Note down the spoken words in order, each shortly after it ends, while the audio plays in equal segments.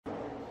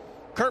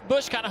Kurt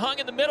Busch kind of hung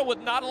in the middle with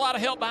not a lot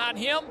of help behind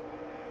him.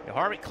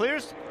 Harvick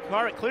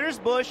clears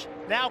Busch.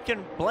 Now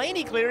can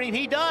Blaney clear him?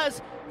 He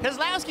does.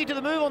 Keselowski to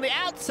the move on the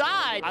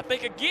outside. I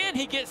think, again,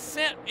 he gets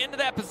sent into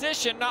that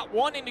position, not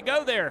wanting to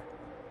go there.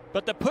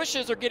 But the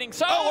pushes are getting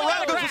so. Oh,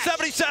 around goes the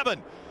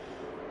 77.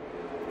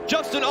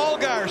 Justin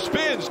Allgaier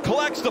spins,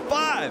 collects the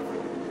 5.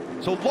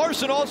 So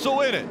Larson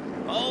also in it.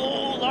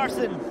 Oh,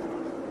 Larson.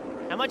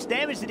 How much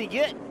damage did he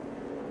get?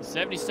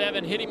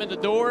 77 hit him in the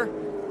door.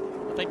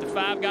 I think the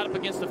 5 got up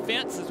against the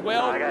fence as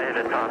well. I got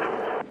hit a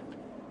ton.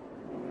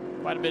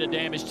 Quite a bit of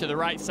damage to the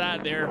right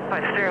side there. My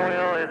steering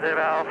wheel is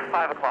about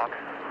 5 o'clock.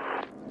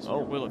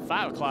 Steering wheel at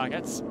 5 o'clock.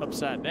 That's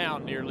upside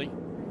down nearly.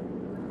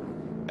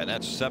 And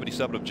that's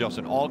 77 of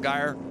Justin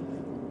Allgaier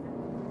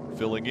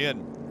filling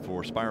in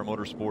for Spire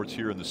Motorsports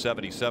here in the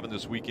 77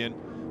 this weekend.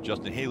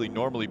 Justin Haley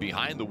normally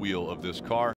behind the wheel of this car.